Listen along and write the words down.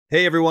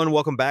Hey everyone,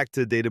 welcome back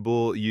to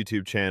Databull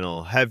YouTube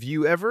channel. Have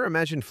you ever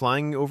imagined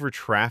flying over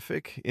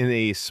traffic in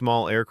a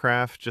small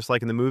aircraft just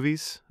like in the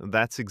movies?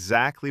 That's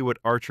exactly what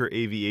Archer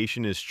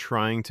Aviation is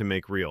trying to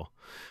make real.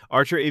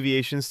 Archer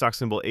Aviation, stock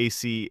symbol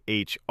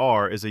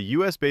ACHR, is a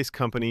US-based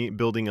company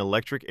building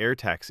electric air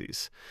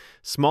taxis,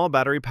 small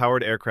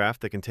battery-powered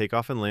aircraft that can take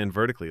off and land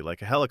vertically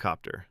like a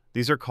helicopter.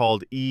 These are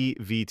called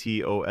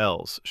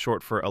eVTOLs,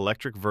 short for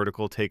Electric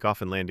Vertical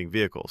Takeoff and Landing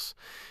Vehicles.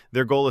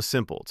 Their goal is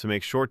simple: to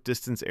make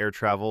short-distance air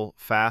travel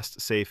fast,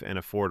 safe, and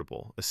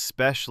affordable,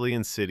 especially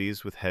in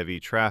cities with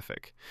heavy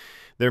traffic.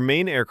 Their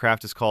main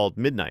aircraft is called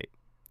Midnight.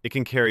 It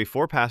can carry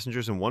 4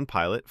 passengers and 1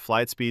 pilot,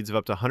 fly at speeds of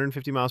up to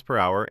 150 miles per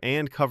hour,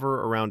 and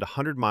cover around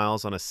 100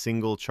 miles on a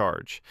single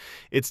charge.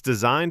 It's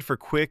designed for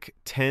quick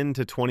 10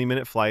 to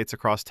 20-minute flights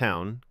across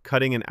town,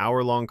 cutting an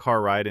hour-long car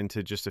ride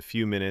into just a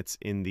few minutes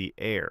in the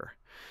air.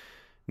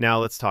 Now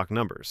let's talk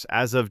numbers.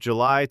 As of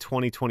July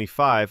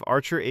 2025,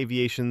 Archer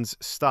Aviation's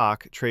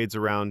stock trades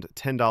around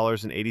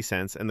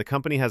 $10.80, and the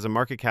company has a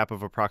market cap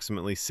of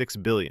approximately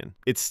 $6 billion.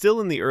 It's still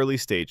in the early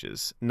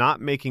stages, not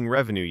making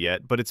revenue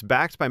yet, but it's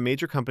backed by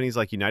major companies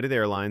like United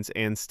Airlines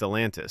and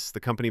Stellantis,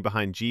 the company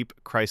behind Jeep,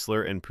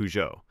 Chrysler, and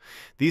Peugeot.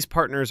 These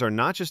partners are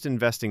not just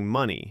investing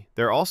money,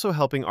 they're also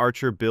helping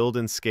Archer build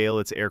and scale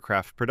its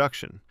aircraft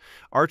production.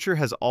 Archer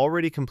has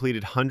already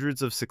completed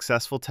hundreds of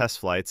successful test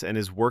flights and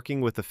is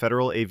working with the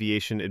Federal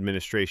Aviation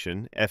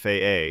Administration,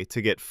 FAA, to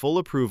get full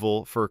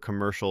approval for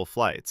commercial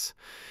flights.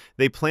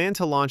 They plan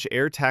to launch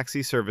air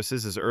taxi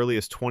services as early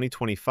as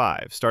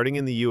 2025, starting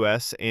in the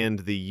US and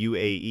the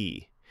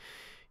UAE.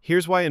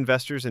 Here's why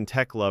investors and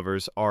tech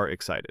lovers are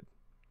excited.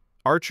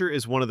 Archer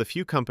is one of the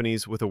few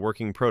companies with a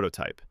working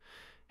prototype.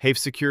 They've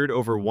secured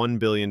over $1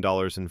 billion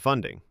in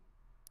funding.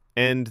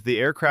 And the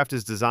aircraft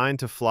is designed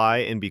to fly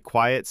and be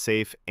quiet,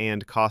 safe,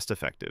 and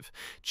cost-effective,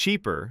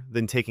 cheaper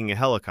than taking a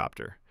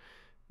helicopter.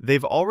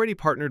 They've already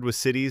partnered with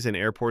cities and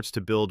airports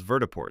to build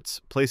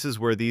vertiports, places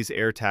where these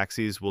air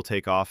taxis will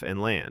take off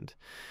and land.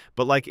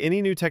 But like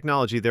any new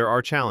technology, there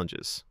are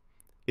challenges.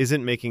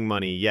 Isn't making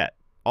money yet.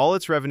 All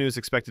its revenue is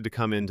expected to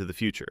come into the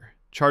future.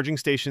 Charging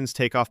stations,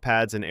 takeoff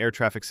pads, and air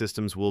traffic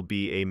systems will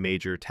be a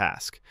major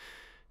task.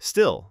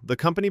 Still, the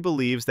company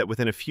believes that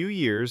within a few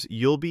years,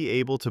 you'll be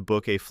able to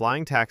book a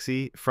flying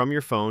taxi from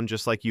your phone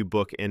just like you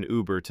book an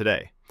Uber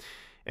today.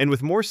 And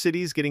with more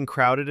cities getting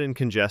crowded and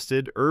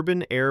congested,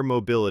 urban air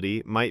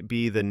mobility might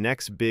be the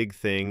next big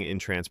thing in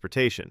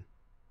transportation.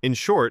 In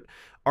short,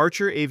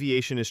 Archer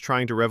Aviation is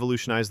trying to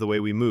revolutionize the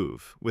way we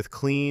move, with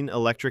clean,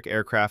 electric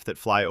aircraft that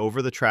fly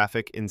over the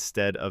traffic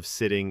instead of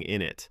sitting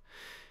in it.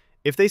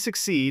 If they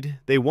succeed,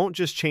 they won't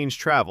just change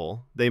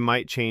travel, they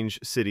might change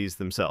cities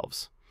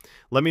themselves.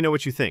 Let me know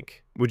what you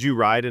think. Would you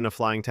ride in a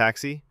flying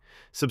taxi?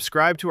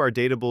 Subscribe to our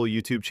Databull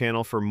YouTube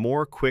channel for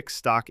more quick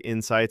stock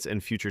insights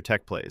and future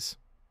tech plays.